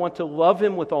heart. I want to love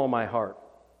Him with all my heart.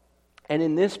 And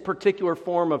in this particular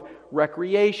form of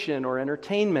recreation or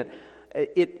entertainment,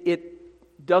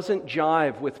 it doesn't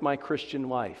jive with my Christian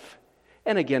life.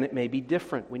 And again, it may be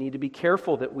different. We need to be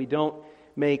careful that we don't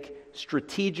make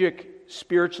strategic,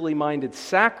 spiritually minded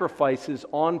sacrifices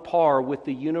on par with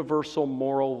the universal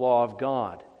moral law of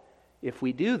God. If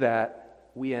we do that,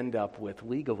 we end up with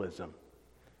legalism.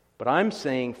 But I'm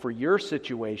saying for your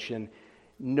situation,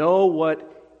 know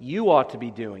what you ought to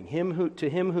be doing. To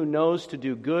him who knows to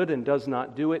do good and does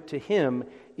not do it, to him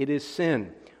it is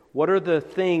sin. What are the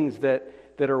things that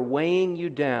are weighing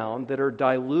you down, that are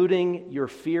diluting your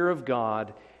fear of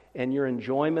God and your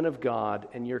enjoyment of God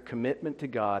and your commitment to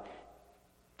God?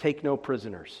 Take no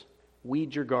prisoners.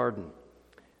 Weed your garden.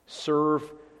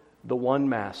 Serve the one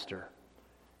master,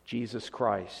 Jesus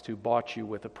Christ, who bought you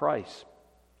with a price.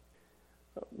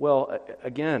 Well,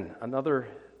 again, another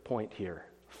point here.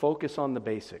 Focus on the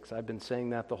basics. I've been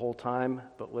saying that the whole time,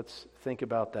 but let's think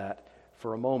about that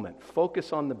for a moment.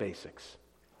 Focus on the basics.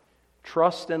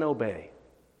 Trust and obey,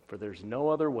 for there's no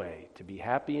other way to be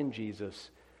happy in Jesus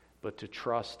but to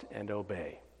trust and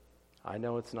obey. I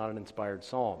know it's not an inspired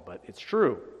psalm, but it's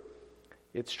true.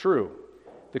 It's true.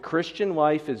 The Christian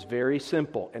life is very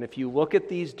simple. And if you look at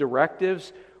these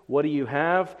directives, what do you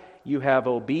have? You have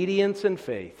obedience and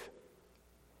faith.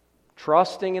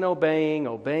 Trusting and obeying,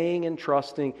 obeying and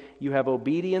trusting. You have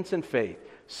obedience and faith.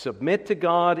 Submit to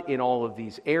God in all of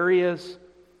these areas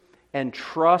and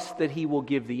trust that He will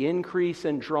give the increase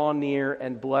and draw near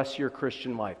and bless your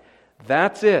Christian life.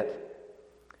 That's it.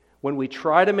 When we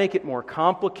try to make it more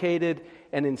complicated,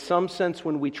 and in some sense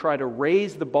when we try to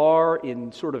raise the bar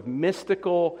in sort of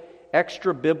mystical,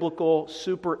 extra-biblical,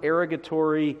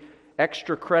 super-erogatory,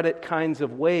 extra-credit kinds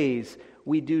of ways,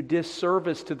 we do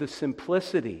disservice to the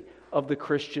simplicity of the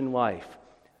Christian life.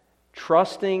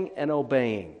 Trusting and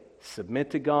obeying.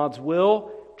 Submit to God's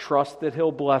will, trust that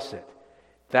He'll bless it.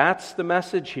 That's the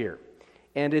message here.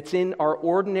 And it's in our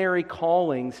ordinary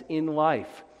callings in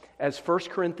life. As 1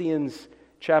 Corinthians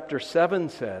chapter 7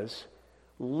 says,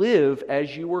 live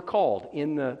as you were called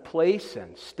in the place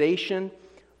and station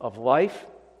of life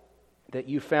that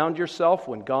you found yourself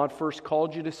when God first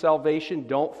called you to salvation.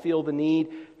 Don't feel the need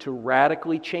to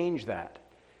radically change that.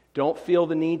 Don't feel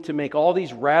the need to make all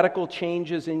these radical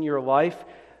changes in your life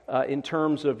in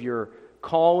terms of your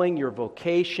calling, your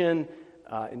vocation,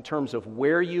 in terms of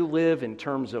where you live, in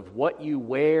terms of what you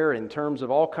wear, in terms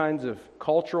of all kinds of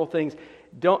cultural things.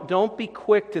 Don't be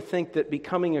quick to think that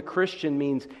becoming a Christian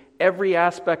means every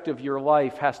aspect of your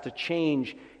life has to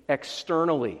change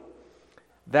externally.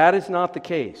 That is not the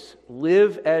case.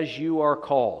 Live as you are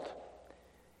called.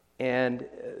 And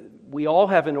we all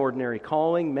have an ordinary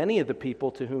calling. Many of the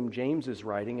people to whom James is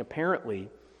writing apparently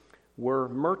were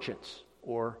merchants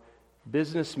or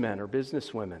businessmen or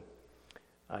businesswomen.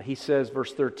 He says,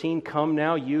 verse 13, "Come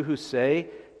now, you who say,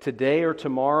 today or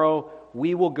tomorrow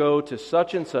we will go to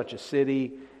such and such a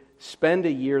city, spend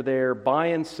a year there, buy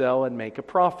and sell, and make a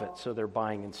profit." So they're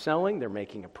buying and selling, they're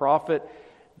making a profit.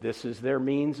 This is their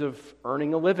means of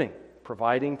earning a living,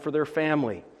 providing for their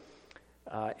family.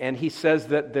 And he says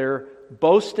that they're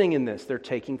boasting in this. They're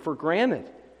taking for granted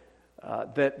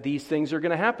that these things are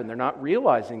going to happen. They're not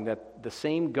realizing that the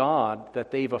same God that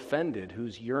they've offended,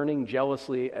 who's yearning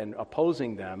jealously and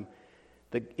opposing them,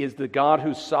 is the God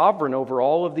who's sovereign over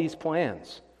all of these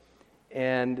plans.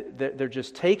 And they're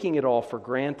just taking it all for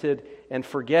granted and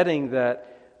forgetting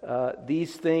that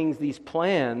these things, these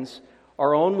plans,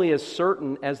 are only as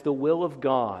certain as the will of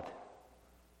God,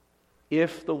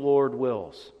 if the Lord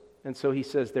wills. And so he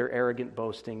says their arrogant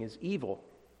boasting is evil.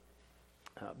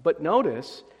 But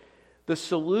notice the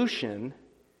solution,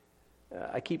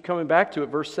 I keep coming back to it,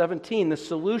 verse 17, the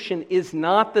solution is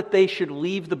not that they should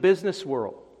leave the business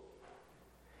world.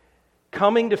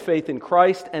 Coming to faith in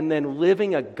Christ and then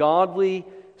living a godly,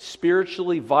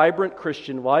 spiritually vibrant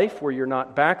Christian life where you're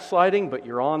not backsliding, but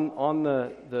you're on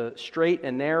the straight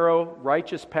and narrow,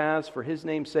 righteous paths for His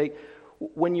name's sake.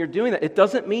 When you're doing that, it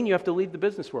doesn't mean you have to leave the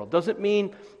business world. It doesn't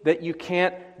mean that you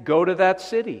can't go to that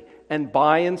city and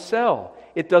buy and sell.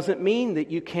 It doesn't mean that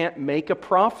you can't make a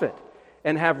profit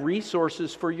and have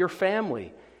resources for your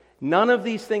family. None of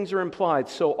these things are implied.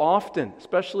 So often,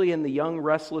 especially in the young,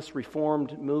 restless,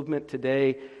 Reformed movement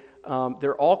today,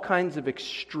 there are all kinds of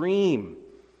extreme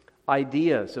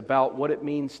ideas about what it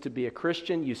means to be a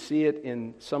Christian. You see it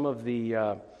in some of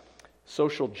the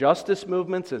social justice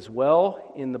movements as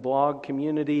well in the blog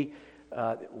community.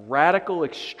 Radical,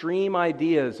 extreme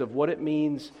ideas of what it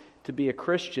means to be a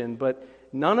Christian, but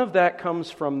none of that comes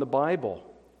from the Bible.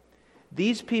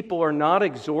 These people are not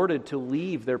exhorted to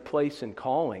leave their place and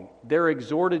calling. They're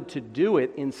exhorted to do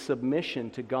it in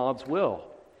submission to God's will.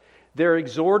 They're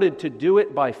exhorted to do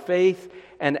it by faith,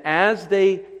 and as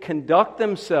they conduct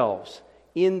themselves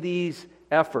in these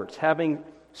efforts, having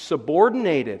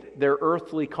subordinated their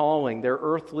earthly calling, their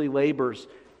earthly labors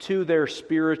to their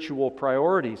spiritual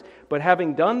priorities, but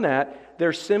having done that,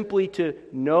 they're simply to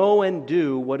know and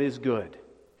do what is good,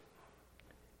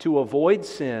 to avoid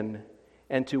sin,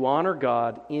 and to honor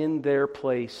God in their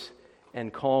place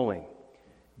and calling.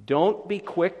 Don't be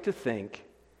quick to think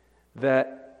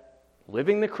that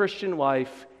living the Christian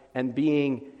life and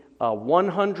being a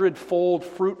 100-fold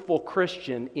fruitful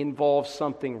Christian involves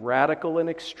something radical and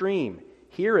extreme.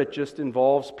 Here it just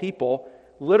involves people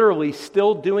literally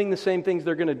still doing the same things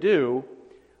they're going to do,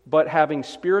 but having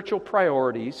spiritual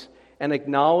priorities and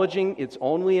acknowledging it's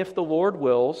only if the Lord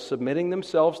wills, submitting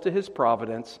themselves to His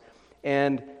providence,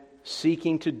 and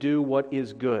seeking to do what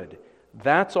is good.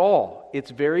 That's all.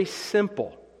 It's very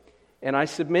simple. And I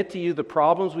submit to you the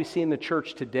problems we see in the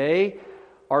church today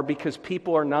are because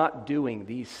people are not doing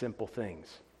these simple things.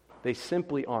 They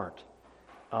simply aren't.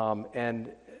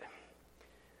 And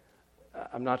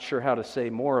I'm not sure how to say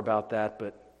more about that,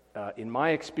 but in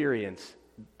my experience,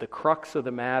 the crux of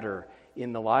the matter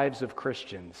in the lives of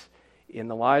Christians, in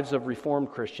the lives of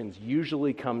Reformed Christians,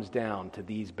 usually comes down to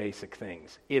these basic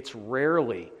things. It's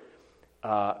rarely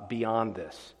beyond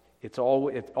this. It's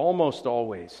almost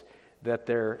always that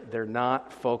they're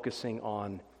not focusing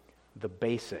on the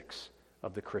basics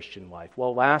of the Christian life.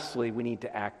 Well, lastly, we need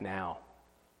to act now.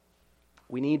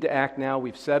 We need to act now.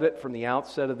 We've said it from the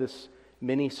outset of this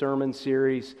mini-sermon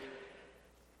series.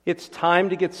 It's time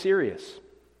to get serious.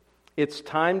 It's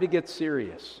time to get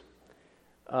serious.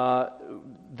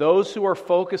 Those who are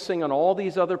focusing on all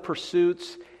these other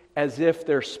pursuits as if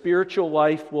their spiritual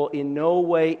life will in no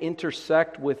way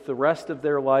intersect with the rest of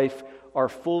their life are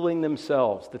fooling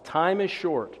themselves. The time is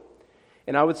short.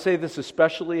 And I would say this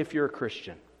especially if you're a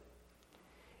Christian.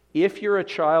 If you're a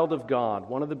child of God,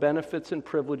 one of the benefits and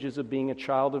privileges of being a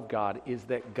child of God is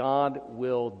that God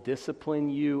will discipline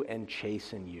you and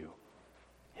chasten you.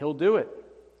 He'll do it.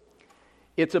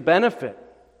 It's a benefit.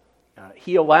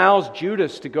 He allows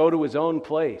Judas to go to his own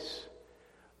place,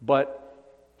 but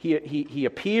he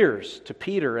appears to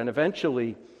Peter and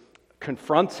eventually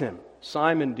confronts him.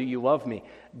 Simon, do you love me?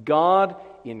 God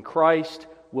in Christ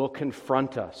will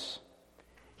confront us.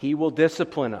 He will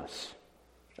discipline us.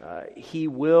 He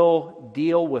will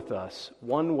deal with us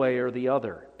one way or the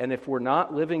other. And if we're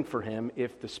not living for Him,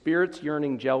 if the Spirit's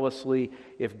yearning jealously,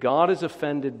 if God is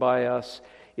offended by us,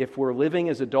 if we're living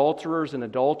as adulterers and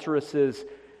adulteresses,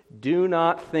 do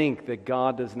not think that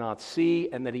God does not see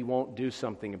and that He won't do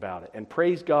something about it. And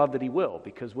praise God that He will,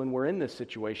 because when we're in this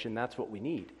situation, that's what we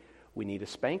need. We need a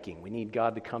spanking. We need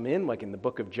God to come in, like in the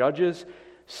book of Judges,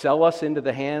 sell us into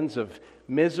the hands of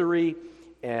misery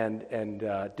and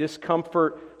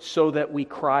discomfort so that we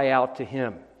cry out to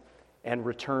Him and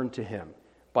return to Him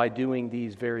by doing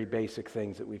these very basic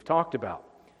things that we've talked about.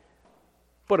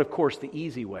 But of course, the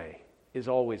easy way is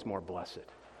always more blessed.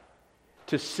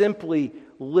 To simply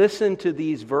listen to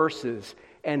these verses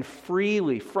and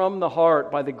freely, from the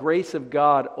heart, by the grace of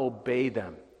God, obey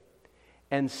them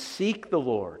and seek the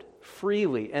Lord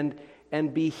freely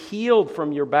and be healed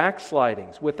from your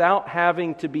backslidings without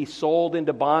having to be sold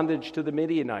into bondage to the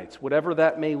Midianites, whatever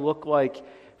that may look like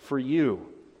for you.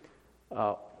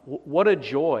 What a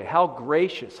joy, how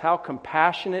gracious, how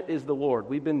compassionate is the Lord.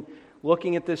 We've been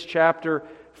looking at this chapter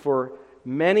for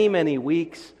many, many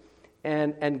weeks,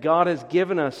 and God has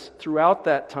given us throughout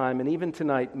that time, and even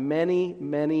tonight, many,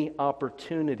 many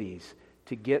opportunities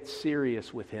to get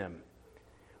serious with Him.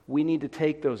 We need to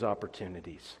take those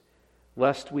opportunities,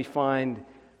 lest we find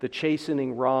the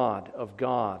chastening rod of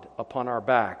God upon our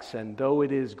backs. And though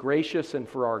it is gracious and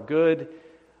for our good,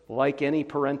 like any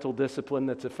parental discipline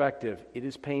that's effective, it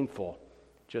is painful.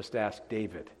 Just ask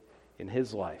David in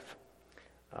his life.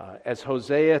 As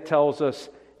Hosea tells us,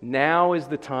 now is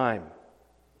the time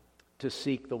to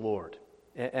seek the Lord.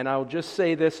 And I'll just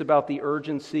say this about the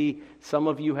urgency. Some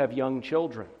of you have young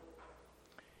children.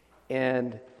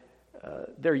 And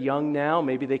they're young now.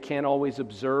 Maybe they can't always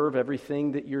observe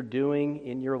everything that you're doing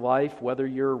in your life, whether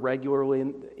you're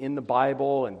regularly in the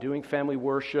Bible and doing family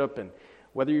worship, and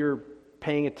whether you're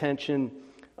paying attention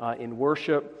in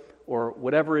worship or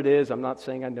whatever it is. I'm not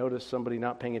saying I notice somebody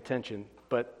not paying attention,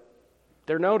 but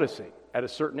they're noticing at a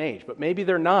certain age. But maybe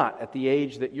they're not at the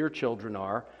age that your children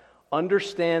are.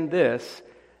 Understand this,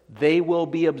 they will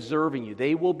be observing you.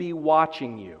 They will be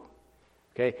watching you.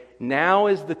 Okay? Now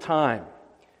is the time.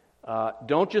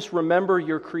 Don't just remember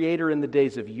your Creator in the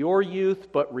days of your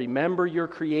youth, but remember your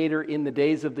Creator in the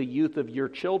days of the youth of your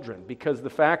children. Because the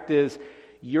fact is,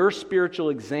 your spiritual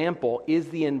example is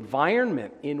the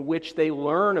environment in which they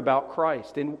learn about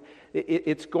Christ. And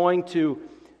it's going to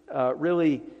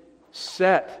really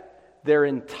set their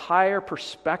entire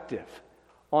perspective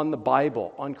on the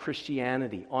Bible, on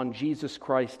Christianity, on Jesus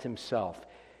Christ Himself.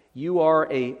 You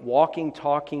are a walking,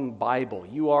 talking Bible.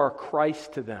 You are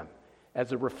Christ to them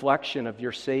as a reflection of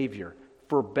your Savior,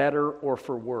 for better or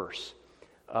for worse.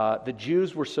 The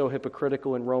Jews were so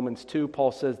hypocritical in Romans 2,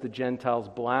 Paul says the Gentiles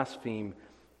blaspheme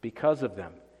because of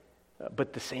them.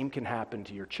 But the same can happen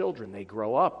to your children. They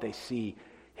grow up, they see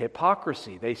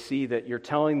hypocrisy. They see that you're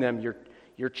telling them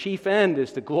your chief end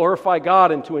is to glorify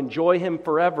God and to enjoy Him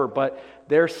forever, but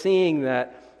they're seeing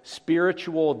that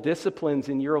spiritual disciplines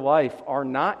in your life are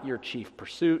not your chief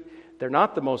pursuit. They're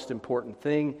not the most important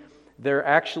thing. They're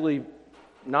actually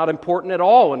not important at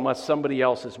all unless somebody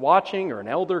else is watching or an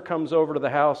elder comes over to the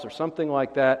house or something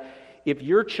like that. If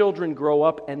your children grow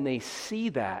up and they see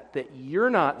that you're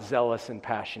not zealous and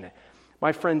passionate,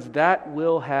 my friends, that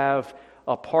will have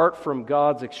apart from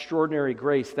God's extraordinary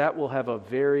grace, that will have a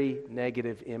very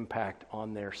negative impact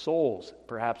on their souls,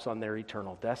 perhaps on their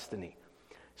eternal destiny.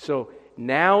 So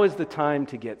now is the time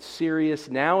to get serious.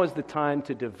 Now is the time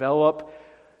to develop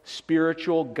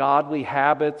spiritual, godly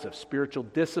habits of spiritual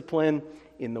discipline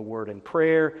in the Word and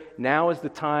prayer. Now is the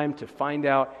time to find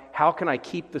out, how can I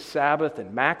keep the Sabbath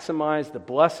and maximize the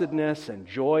blessedness and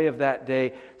joy of that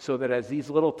day, so that as these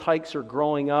little tykes are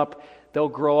growing up, they'll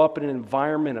grow up in an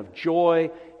environment of joy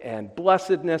and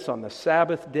blessedness on the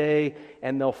Sabbath day,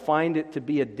 and they'll find it to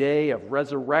be a day of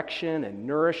resurrection and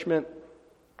nourishment.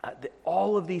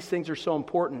 All of these things are so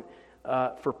important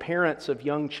for parents of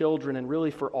young children, and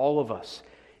really for all of us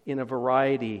in a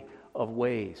variety of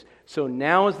ways. So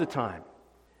now is the time.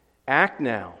 Act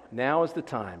now. Now is the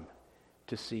time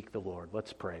to seek the Lord.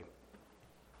 Let's pray.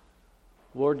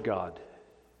 Lord God,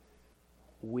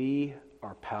 we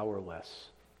are powerless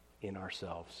in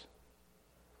ourselves.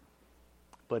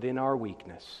 But in our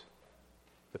weakness,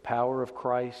 the power of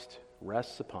Christ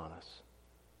rests upon us,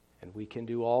 and we can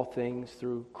do all things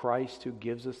through Christ who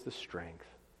gives us the strength.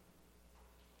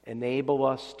 Enable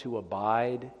us to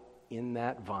abide in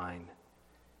that vine,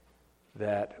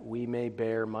 that we may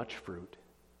bear much fruit.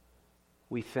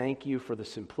 We thank you for the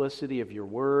simplicity of your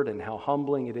word and how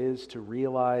humbling it is to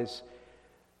realize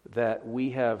that we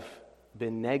have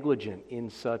been negligent in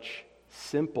such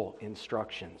simple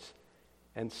instructions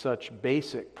and such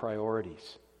basic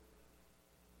priorities.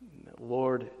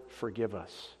 Lord, forgive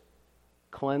us.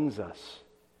 Cleanse us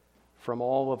from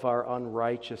all of our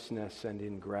unrighteousness and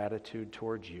ingratitude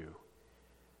towards you.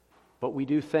 But we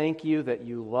do thank you that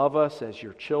you love us as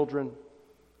your children,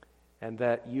 and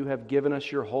that you have given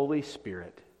us your Holy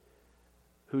Spirit,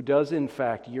 who does in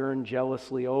fact yearn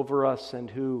jealously over us, and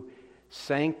who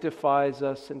sanctifies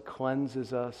us and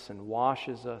cleanses us and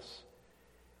washes us.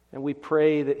 And we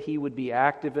pray that he would be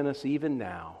active in us even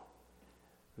now,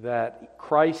 that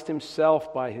Christ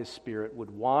himself by his Spirit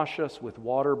would wash us with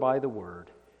water by the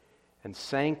word and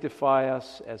sanctify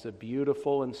us as a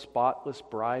beautiful and spotless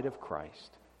bride of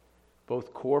Christ,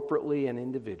 both corporately and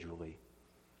individually.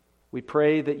 We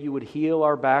pray that you would heal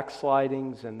our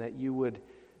backslidings, and that you would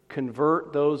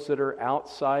convert those that are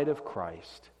outside of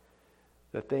Christ,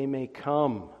 that they may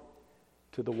come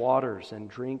to the waters and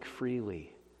drink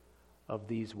freely of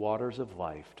these waters of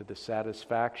life, to the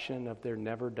satisfaction of their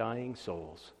never-dying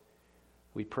souls.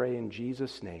 We pray in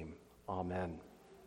Jesus' name. Amen.